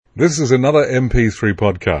This is another MP3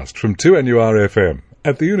 podcast from 2NURFM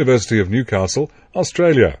at the University of Newcastle,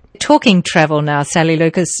 Australia. Talking travel now. Sally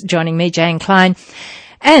Lucas joining me, Jane Klein.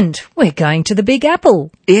 And we're going to the Big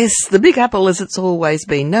Apple. Yes, the Big Apple as it's always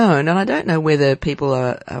been known, and I don't know whether people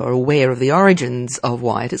are aware of the origins of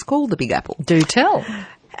why it is called the Big Apple. Do tell.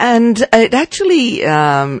 And it actually,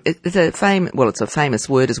 it's a famous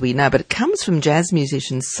word as we know, but it comes from jazz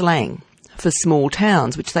musicians' slang for small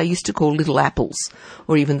towns, which they used to call little apples,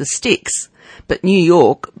 or even the sticks. But New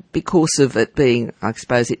York, because of it being, I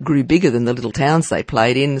suppose it grew bigger than the little towns they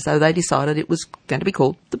played in, so they decided it was going to be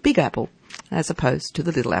called the Big Apple, as opposed to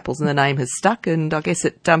the Little Apples, and the name has stuck, and I guess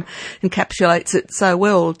it encapsulates it so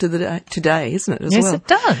well to the today, isn't it, as well? Yes, it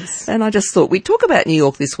does. And I just thought we'd talk about New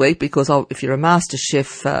York this week because if you're a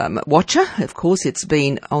MasterChef watcher, of course it's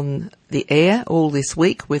been on the air all this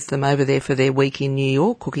week with them over there for their week in New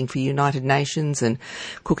York, cooking for United Nations and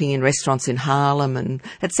cooking in restaurants in Harlem and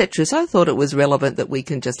etc. So I thought it was relevant that we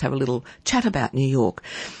can just have a little chat about New York.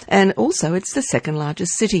 And also it's the second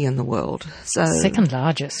largest city in the world. Second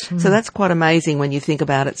largest. So that's quite amazing when you think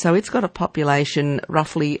about it. So it's got a population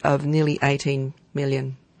roughly of nearly 18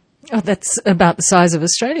 million. Oh, that's about the size of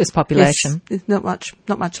Australia's population. Yes, not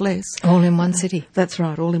much less. All in one city. That's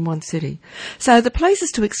right, all in one city. So the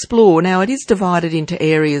places to explore, now it is divided into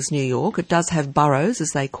areas, New York. It does have boroughs,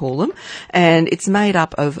 as they call them, and it's made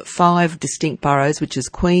up of 5 distinct boroughs, which is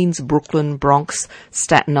Queens, Brooklyn, Bronx,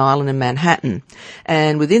 Staten Island and Manhattan.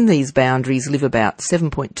 And within these boundaries live about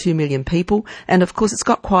 7.2 million people, and of course it's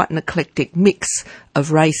got quite an eclectic mix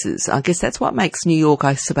of races. I guess that's what makes New York,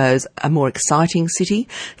 I suppose, a more exciting city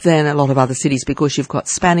than a lot of other cities, because you've got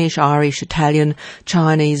Spanish, Irish, Italian,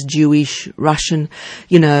 Chinese, Jewish, Russian,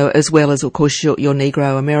 as well as, of course, your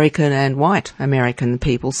Negro American and white American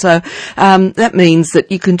people. So that means that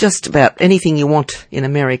you can just about anything you want in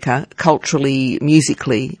America, culturally,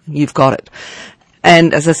 musically, you've got it.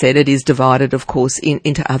 And as I said, it is divided, of course,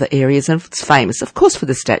 into other areas, and it's famous, of course, for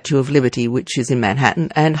the Statue of Liberty, which is in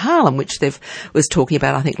Manhattan, and Harlem, which was talking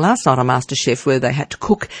about, I think, last night on MasterChef, where they had to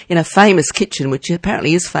cook in a famous kitchen, which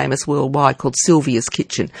apparently is famous worldwide, called Sylvia's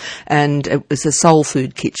Kitchen, and it was a soul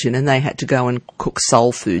food kitchen, and they had to go and cook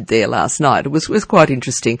soul food there last night. It was quite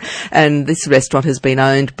interesting, and this restaurant has been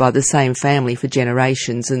owned by the same family for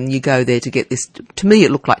generations, and you go there to get this. To me,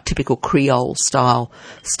 it looked like typical Creole style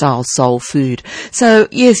soul food. So,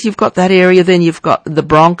 yes, you've got that area. Then you've got the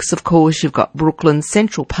Bronx, of course. You've got Brooklyn,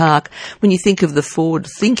 Central Park. When you think of the forward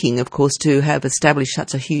thinking, of course, to have established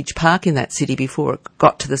such a huge park in that city before it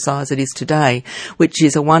got to the size it is today, which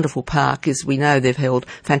is a wonderful park. As we know, they've held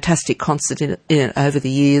fantastic concerts in it over the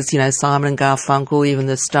years, Simon and Garfunkel, even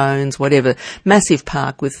the Stones, whatever. Massive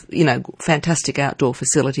park with, fantastic outdoor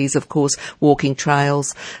facilities, of course, walking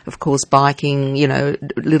trails, of course, biking,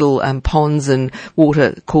 little ponds and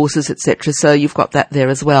water courses, etc. So you've got that there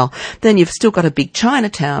as well. Then you've still got a big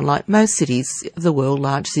Chinatown, like most cities of the world,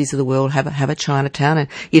 large cities of the world have a Chinatown, and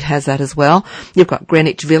it has that as well. You've got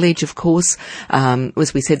Greenwich Village, of course,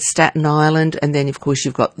 as we said, Staten Island, and then, of course,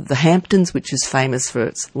 you've got the Hamptons, which is famous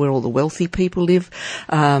for where all the wealthy people live.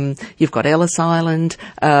 You've got Ellis Island,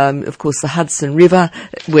 of course, the Hudson River,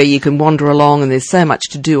 where you can wander along, and there's so much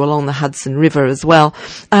to do along the Hudson River as well.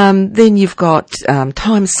 Then you've got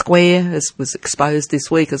Times Square, as was exposed this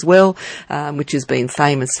week as well, which has been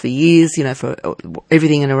famous for years, for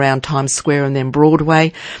everything in around Times Square and then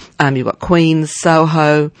Broadway. You've got Queens,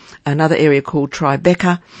 Soho, another area called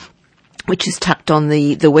Tribeca, which is tucked on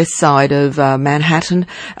the west side of Manhattan,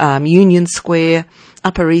 Union Square,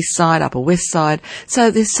 Upper East Side, Upper West Side. So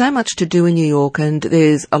there's so much to do in New York, and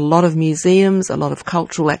there's a lot of museums, a lot of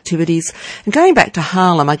cultural activities. And going back to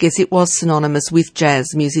Harlem, I guess it was synonymous with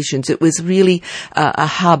jazz musicians. It was really a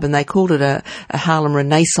hub, and they called it a Harlem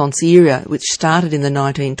Renaissance era, which started in the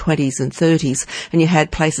 1920s and 30s. And you had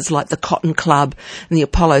places like the Cotton Club and the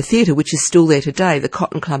Apollo Theatre, which is still there today. The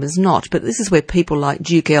Cotton Club is not, but this is where people like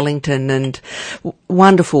Duke Ellington and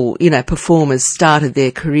wonderful, performers started their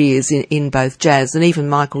careers in both jazz, and even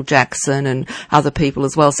Michael Jackson and other people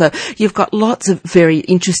as well. So you've got lots of very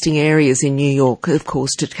interesting areas in New York, of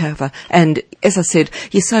course, to cover. And as I said,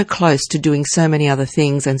 you're so close to doing so many other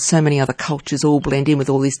things, and so many other cultures all blend in with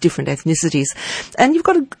all these different ethnicities. And you've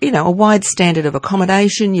got a wide standard of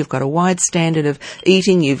accommodation. You've got a wide standard of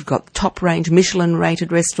eating. You've got top range Michelin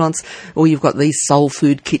rated restaurants, or you've got these soul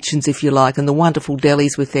food kitchens, if you like, and the wonderful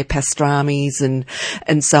delis with their pastrami's and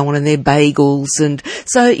so on, and their bagels. And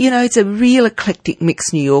so, it's a real eclectic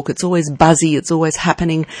mix New York. It's always buzzy. It's always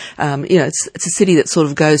happening. It's a city that sort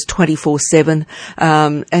of goes 24/7.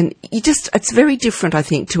 And it's very different, I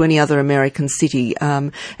think, to any other American city.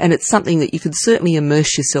 And it's something that you could certainly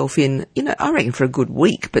immerse yourself in, I reckon for a good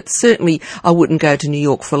week, but certainly I wouldn't go to New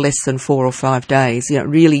York for less than 4 or 5 days. It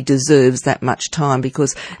really deserves that much time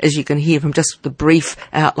because, as you can hear from just the brief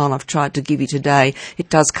outline I've tried to give you today, it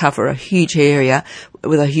does cover a huge area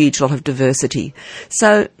with a huge lot of diversity.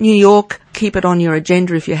 So New York, keep it on your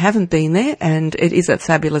agenda if you haven't been there, and it is a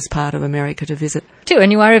fabulous part of America to visit.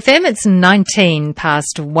 2NURFM, it's 19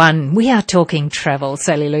 past 1. We are talking travel,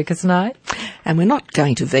 Sally Lucas and I. And we're not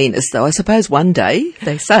going to Venus, though. I suppose one day,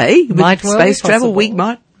 they say, might with space travel, we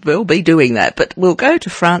might well be doing that. But we'll go to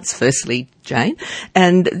France firstly, Jane.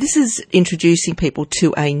 And this is introducing people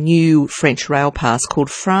to a new French rail pass called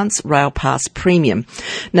France Rail Pass Premium.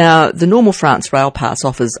 Now, the normal France Rail Pass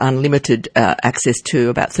offers unlimited access to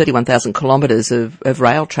about 31,000 kilometres of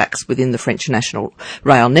rail tracks within the French national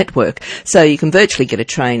rail network. So you can virtually get a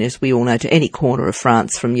train, as we all know, to any corner of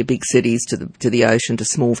France, from your big cities to the ocean to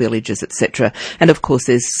small villages, etc. And of course,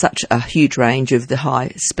 there's such a huge range of the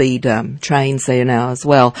high-speed trains there now as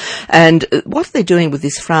well. And what they're doing with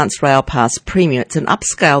this France Rail Pass Premium, it's an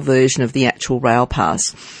upscale version of the actual rail pass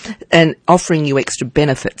and offering you extra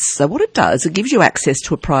benefits. So what it does, it gives you access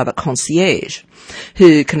to a private concierge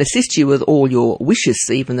who can assist you with all your wishes,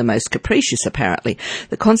 even the most capricious, apparently.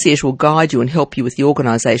 The concierge will guide you and help you with the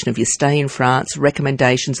organisation of your stay in France,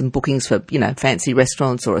 recommendations and bookings for, fancy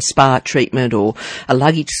restaurants or a spa treatment or a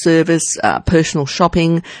luggage service, personal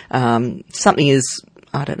shopping, something as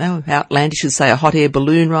outlandish as, say, a hot air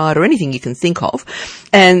balloon ride or anything you can think of.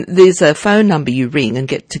 And there's a phone number you ring and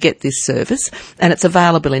get this service, and it's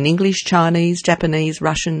available in English, Chinese, Japanese,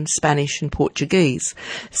 Russian, Spanish and Portuguese.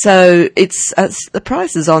 So the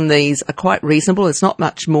prices on these are quite reasonable. It's not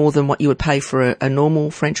much more than what you would pay for a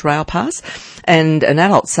normal French rail pass. And an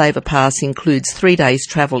adult saver pass includes 3 days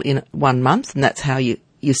travel in 1 month, and that's how you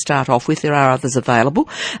start off with. There are others available.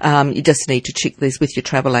 You just need to check these with your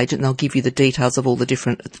travel agent and they'll give you the details of all the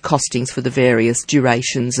different costings for the various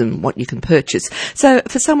durations and what you can purchase. So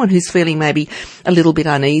for someone who's feeling maybe a little bit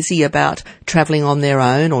uneasy about travelling on their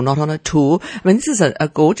own or not on a tour, this is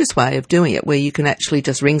a gorgeous way of doing it, where you can actually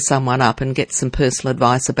just ring someone up and get some personal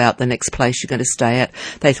advice about the next place you're going to stay at.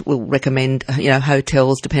 They will recommend,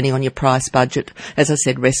 hotels depending on your price budget. As I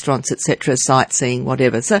said, restaurants, etc., sightseeing,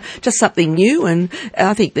 whatever. So just something new. And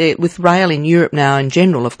I think that with rail in Europe now in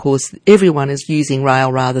general, of course, everyone is using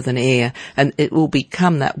rail rather than air, and it will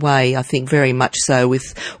become that way, I think, very much so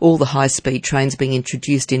with all the high-speed trains being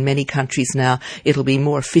introduced in many countries now. It'll be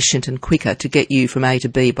more efficient and quicker to get you from A to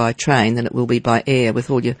B by train than it will be by air with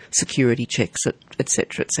all your security checks,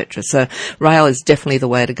 etc., etc. So rail is definitely the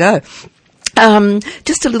way to go.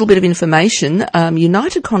 Just a little bit of information.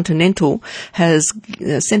 United Continental has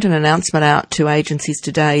sent an announcement out to agencies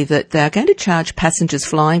today that they are going to charge passengers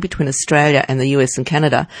flying between Australia and the US and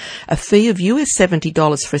Canada a fee of US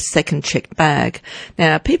 $70 for a second checked bag.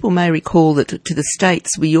 Now, people may recall that to the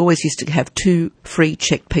States, we always used to have 2 free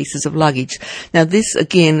checked pieces of luggage. Now, this,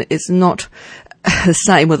 again, is not the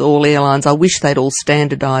same with all airlines. I wish they'd all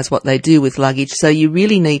standardise what they do with luggage. So you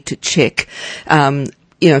really need to check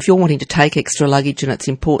if you're wanting to take extra luggage and it's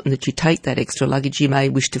important that you take that extra luggage, you may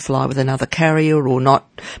wish to fly with another carrier or not,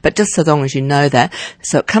 but just so long as you know that.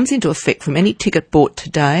 So it comes into effect from any ticket bought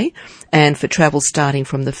today and for travel starting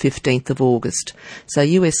from the 15th of August. So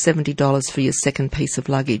US $70 for your second piece of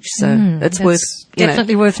luggage. So it's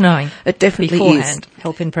definitely worth knowing. It definitely beforehand. is.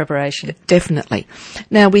 Help in preparation. Definitely.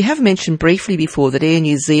 Now, we have mentioned briefly before that Air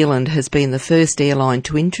New Zealand has been the first airline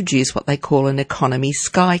to introduce what they call an economy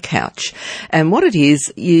sky couch. And what it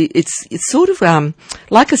is, it's sort of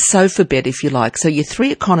like a sofa bed, if you like. So your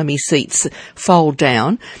 3 economy seats fold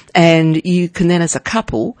down and you can then, as a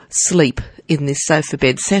couple, sleep in this sofa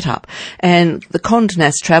bed setup. And the Condé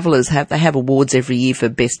Nast travellers have awards every year for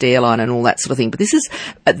best airline and all that sort of thing. But this is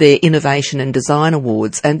their innovation and design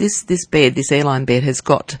awards. And this airline bed has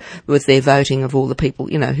got, with their voting of all the people,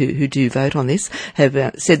 who do vote on this, have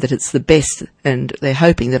said that it's the best, and they're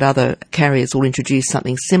hoping that other carriers will introduce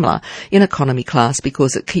something similar in economy class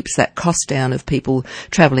because it keeps that cost down of people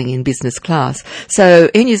travelling in business class. So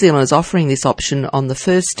Air New Zealand is offering this option on the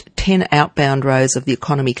first 10 outbound rows of the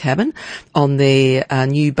economy cabin on their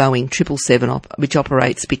new Boeing 777, which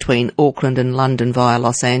operates between Auckland and London via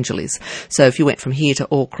Los Angeles. So if you went from here to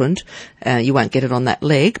Auckland, you won't get it on that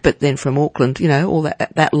leg, but then from Auckland, you know, all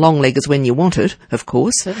that long leg is when you want it, of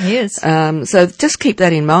course. Certainly is. So just keep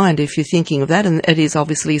that in mind if you're thinking of that, and it is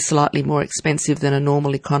obviously slightly more expensive than a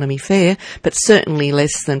normal economy fare, but certainly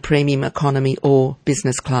less than premium economy or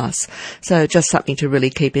business class. So just something to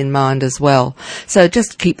really keep in mind as well. So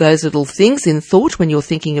just keep those little things in thought when you're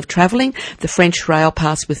thinking of travelling. The French rail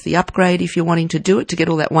pass with the upgrade if you're wanting to do it, to get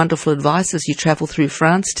all that wonderful advice as you travel through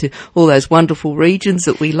France to all those wonderful regions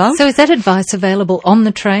that we love. So is that advice available on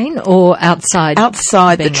the train or outside?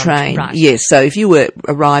 Outside the train, right. Yes. So if you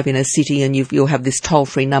arrive in a city and you'll have this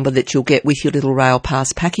toll-free number that you'll get with your little rail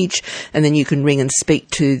pass package, and then you can ring and speak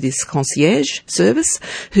to this concierge service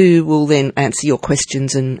who will then answer your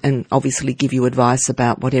questions and obviously give you advice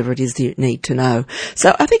about whatever it is that you need to know.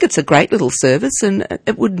 So I think it's a great little service, and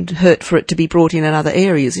it wouldn't hurt for it to be brought in other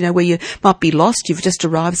areas, you know, where you might be lost, you've just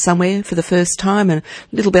arrived somewhere for the first time and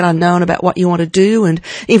a little bit unknown about what you want to do, and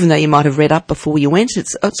even though you might have read up before you went,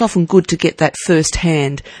 it's often good to get that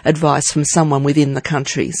first-hand advice from someone within the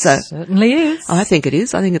country. So Certainly is. I think it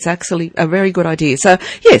is. I think it's actually a very good idea. So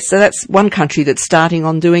yes, so that's one country that's starting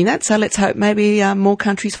on doing that. So let's hope maybe more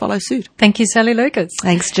countries follow suit. Thank you, Sally Lucas.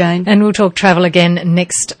 Thanks, Jane. And we'll talk travel again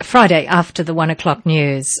next Friday after the 1 o'clock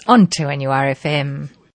news on 2NURFM.